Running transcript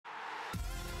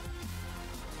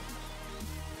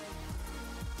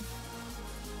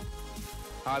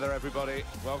Hi there, everybody.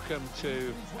 Welcome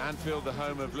to Anfield, the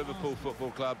home of Liverpool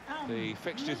Football Club. The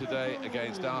fixture today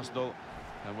against Arsenal.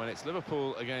 And when it's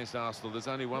Liverpool against Arsenal, there's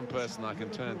only one person I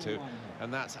can turn to,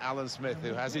 and that's Alan Smith,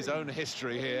 who has his own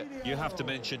history here. You have to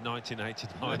mention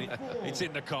 1989. It's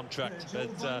in the contract.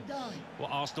 But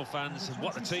what Arsenal fans and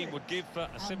what the team would give for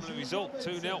a similar result,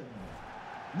 2-0.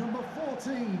 Number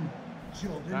 14,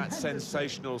 That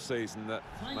sensational season that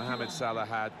Mohamed Salah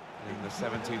had in the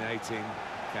 17-18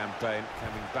 campaign,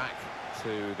 coming back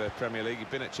to the Premier League. He'd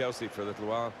been at Chelsea for a little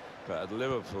while, but at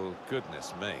Liverpool,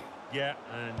 goodness me. Yeah,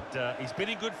 and he's been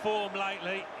in good form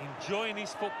lately, enjoying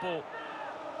his football.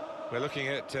 We're looking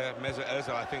at Mesut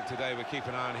Ozil, I think, today. We'll keep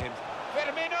an eye on him.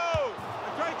 Firmino!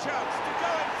 A great chance to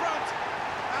go in front,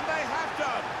 and they have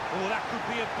done. Oh, that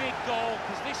could be a big goal,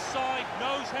 because this side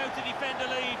knows how to defend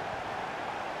a lead.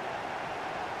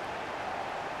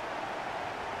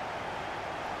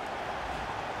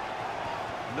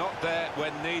 Not there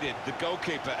when needed, the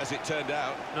goalkeeper, as it turned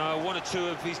out. No, one or two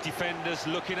of his defenders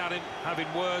looking at him, having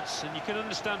words, and you can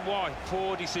understand why.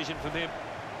 Poor decision from him.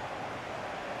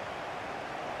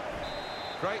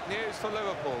 Great news for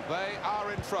Liverpool. They are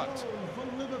in front.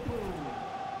 for Liverpool,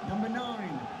 number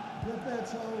 9,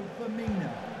 Roberto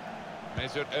Firmino.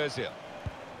 Mesut Ozil.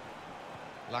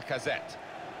 Lacazette.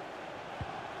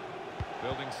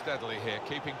 Building steadily here,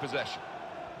 keeping possession.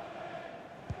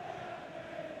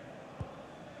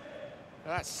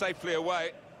 That's safely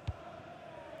away.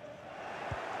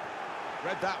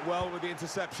 Read that well with the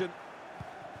interception.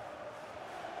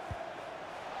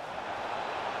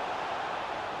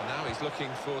 And now he's looking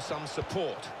for some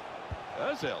support.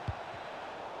 Ozil.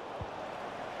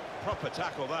 Proper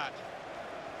tackle, that.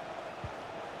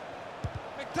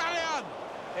 Mkhitaryan!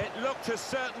 It looked a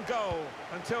certain goal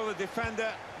until the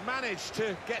defender managed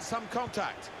to get some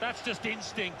contact. That's just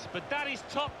instinct, but that is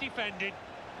top defending.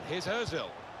 Here's Ozil.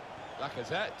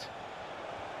 Lacazette.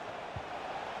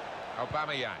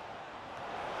 Aubameyang.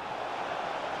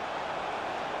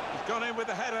 He's gone in with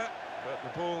the header, but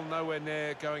the ball nowhere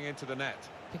near going into the net.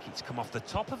 I think it's come off the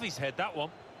top of his head, that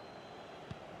one.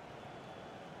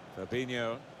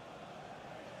 Fabinho.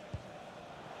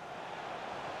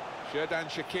 Xherdan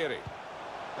Shaqiri.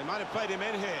 They might have played him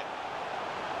in here.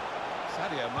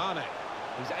 Sadio Mane.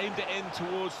 He's aimed it in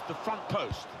towards the front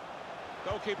post.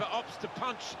 Goalkeeper opts to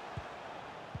punch.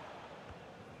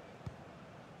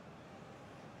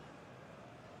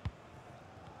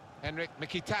 Henrik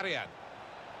Mkhitaryan.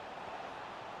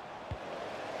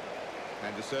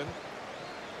 Henderson.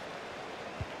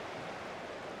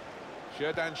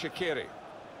 Xherdan Shaqiri.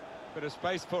 Bit of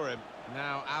space for him.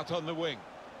 Now out on the wing.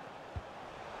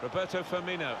 Roberto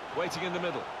Firmino waiting in the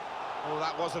middle. Oh,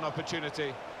 that was an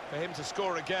opportunity for him to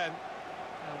score again.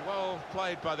 And well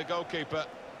played by the goalkeeper,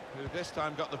 who this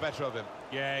time got the better of him.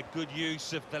 Yeah, good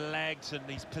use of the legs, and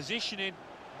his positioning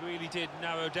really did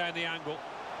narrow down the angle.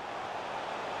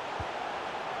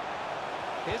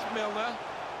 Here's Milner.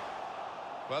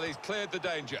 Well, he's cleared the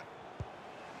danger.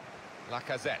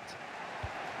 Lacazette.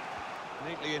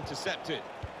 Neatly intercepted.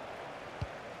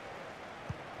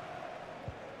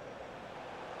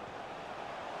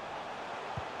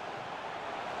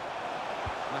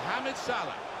 Mohamed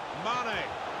Salah. Mane.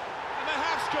 And they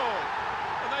have scored.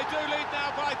 And they do lead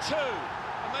now by 2.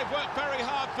 And they've worked very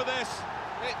hard for this.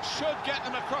 It should get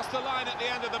them across the line at the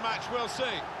end of the match. We'll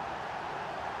see.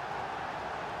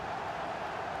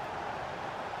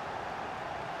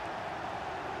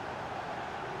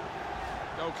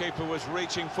 Goalkeeper was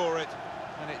reaching for it,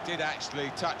 and it did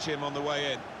actually touch him on the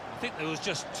way in. I think there was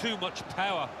just too much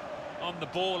power on the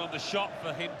ball, on the shot,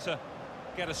 for him to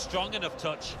get a strong enough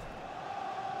touch.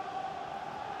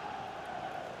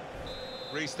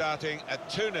 Restarting at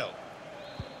 2-0.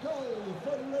 Goal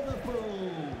for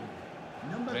Liverpool.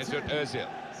 Number 10, Mesut Ozil.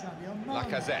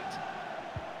 Lacazette.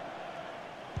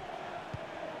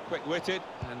 Quick-witted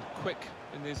and quick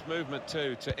in his movement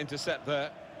too to intercept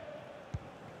there.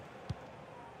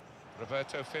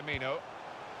 Roberto Firmino.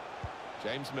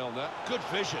 James Milner. Good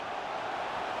vision.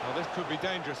 Well, this could be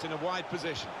dangerous in a wide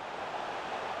position.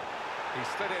 He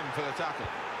stood in for the tackle.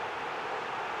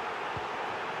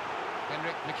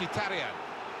 Henrik Mkhitaryan.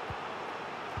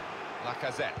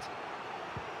 Lacazette.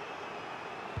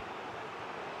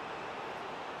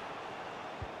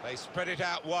 They spread it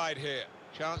out wide here.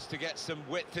 Chance to get some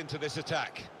width into this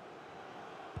attack.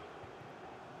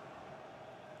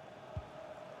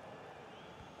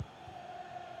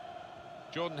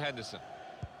 Jordan Henderson.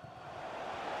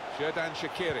 Xherdan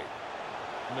Shaqiri.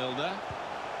 Milner.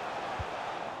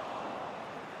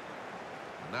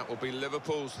 And that will be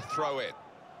Liverpool's throw-in.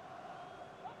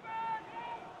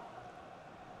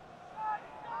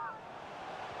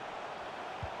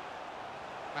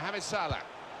 Mohamed Salah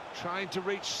trying to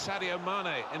reach Sadio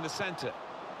Mane in the centre.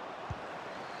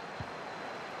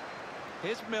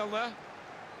 Here's Milner.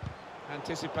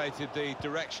 Anticipated the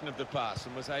direction of the pass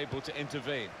and was able to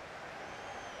intervene.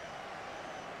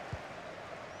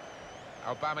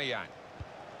 Aubameyang.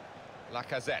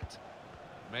 Lacazette.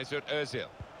 Mesut Ozil.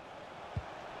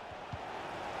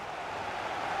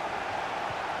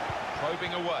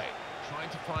 Probing away, trying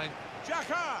to find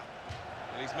Xhaka!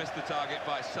 And he's missed the target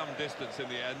by some distance in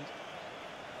the end.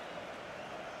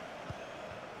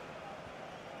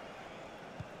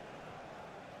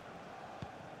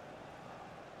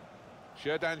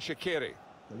 Xherdan Shaqiri.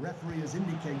 The referee has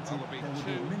indicated That'll be there will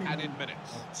be a two minimum added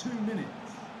minutes. of 2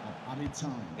 minutes of added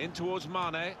time. In towards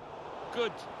Mane.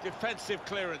 Good defensive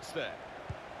clearance there.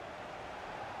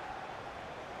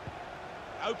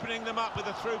 Opening them up with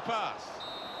a through pass.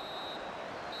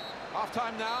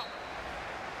 Half-time now.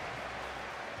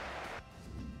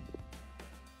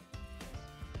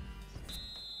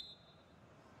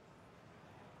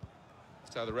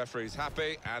 So the referee's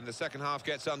happy, and the second half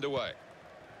gets underway.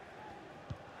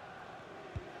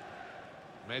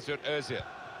 Mesut Ozil.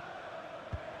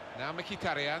 Now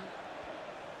Mkhitaryan.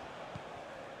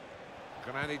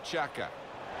 Granit Xhaka.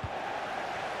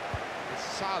 It's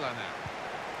Salah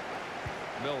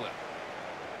now. Milner.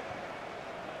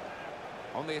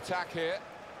 On the attack here.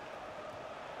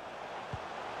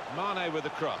 Mane with the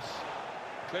cross.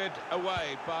 Cleared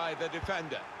away by the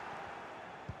defender.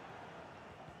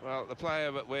 Well, the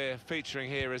player that we're featuring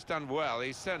here has done well.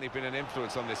 He's certainly been an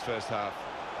influence on this first half.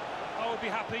 I would be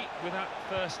happy with that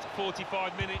first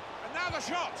 45 minutes. And now the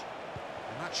shot!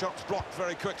 And that shot's blocked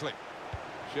very quickly.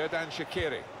 Xherdan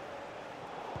Shaqiri.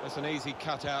 That's an easy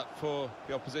cutout for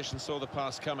the opposition, saw the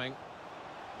pass coming.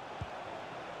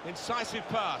 Incisive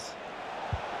pass.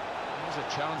 There's a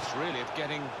chance, really, of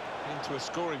getting into a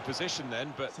scoring position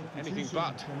then, but anything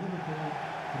but.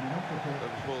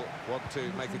 Liverpool want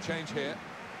to make a change here.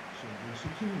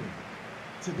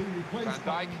 Van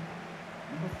Dijk.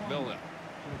 Milner.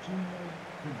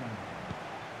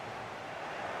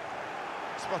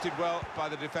 Spotted well by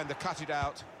the defender, cut it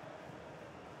out.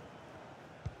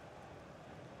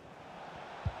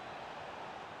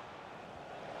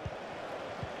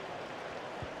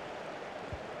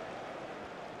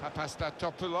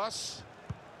 Papastatopoulos.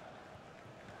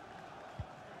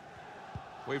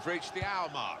 We've reached the hour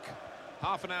mark.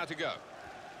 Half an hour to go.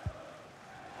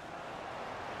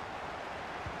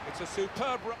 It's a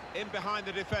superb run in behind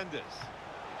the defenders.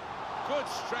 Good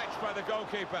stretch by the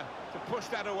goalkeeper to push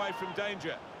that away from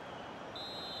danger.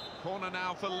 Corner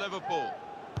now for Liverpool.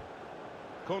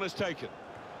 Corner's taken.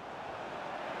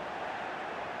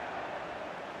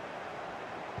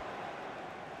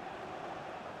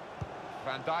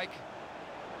 Van Dijk.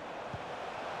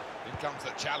 In comes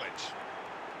the challenge.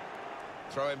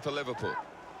 Throw in for Liverpool.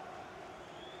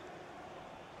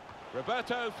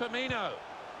 Roberto Firmino.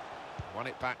 Won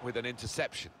it back with an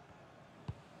interception.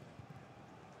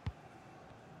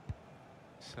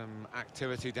 Some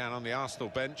activity down on the Arsenal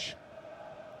bench.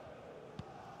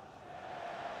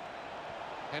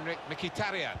 Henrik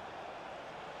Mkhitaryan.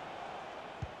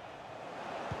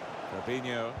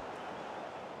 Fabinho.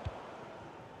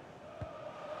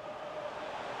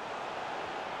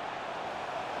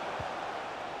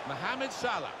 Mohamed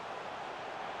Salah.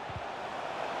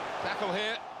 Tackle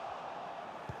here.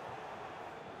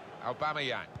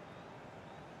 Aubameyang.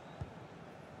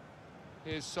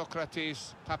 Here's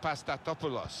Socrates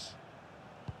Papastatopoulos.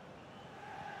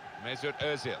 Mesut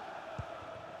Ozil.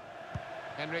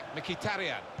 Henrik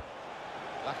Mkhitaryan.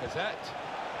 Lacazette.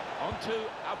 On to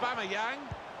Aubameyang.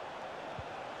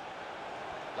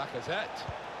 Lacazette.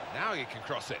 Now he can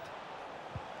cross it.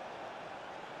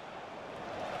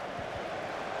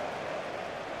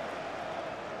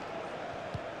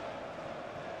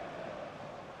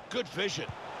 Good vision.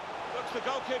 Looks the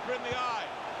goalkeeper in the eye.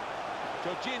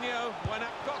 Jorginho went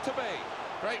up, got to be.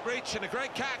 Great reach and a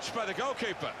great catch by the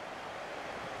goalkeeper.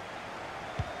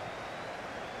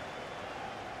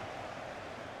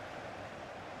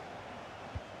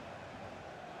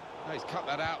 Oh, he's cut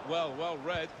that out well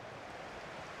read.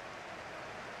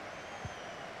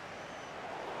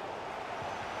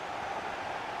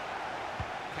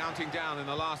 Counting down in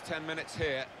the last 10 minutes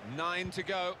here. 9 to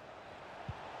go.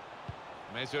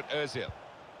 Mesut Ozil.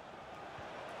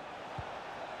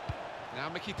 Now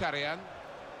Mkhitaryan.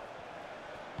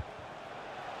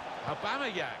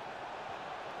 Aubameyang.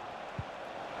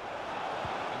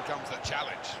 In comes the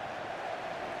challenge.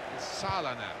 It's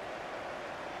Salah now.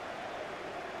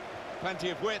 Plenty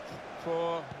of width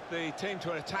for the team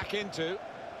to attack into.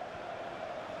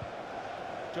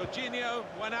 Jorginho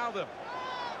Wijnaldum.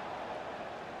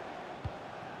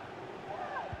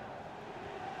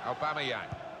 Aubameyang.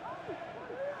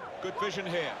 Good vision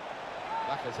here.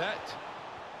 Lacazette.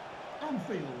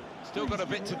 Anfield. Still got a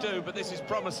bit to do, but this is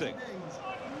promising.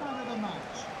 Man of the match.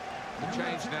 The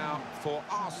change now for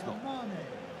Arsenal.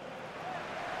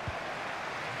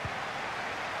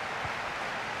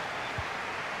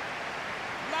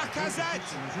 Lacazette!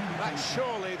 That's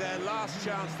surely their last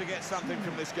chance to get something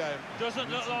from this game. Doesn't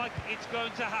look like it's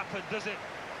going to happen, does it?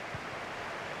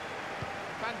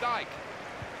 Van Dijk.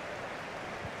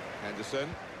 Henderson.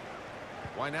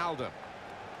 Wijnaldum.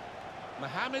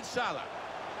 Mohamed Salah.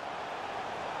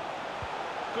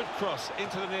 Good cross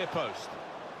into the near post.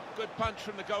 Good punch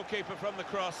from the goalkeeper from the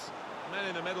cross. Men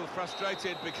in the middle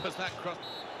frustrated because that cross...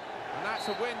 And that's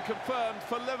a win confirmed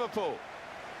for Liverpool.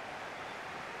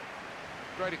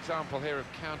 Great example here of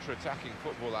counter-attacking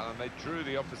football, Alan. They drew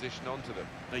the opposition onto them.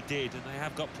 They did, and they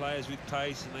have got players with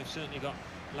pace, and they've certainly got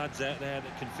lads out there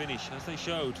that can finish, as they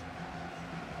showed.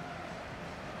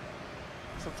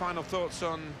 Some final thoughts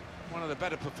on one of the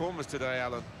better performers today,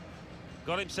 Alan.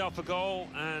 Got himself a goal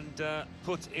and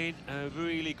put in a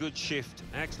really good shift.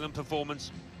 Excellent performance.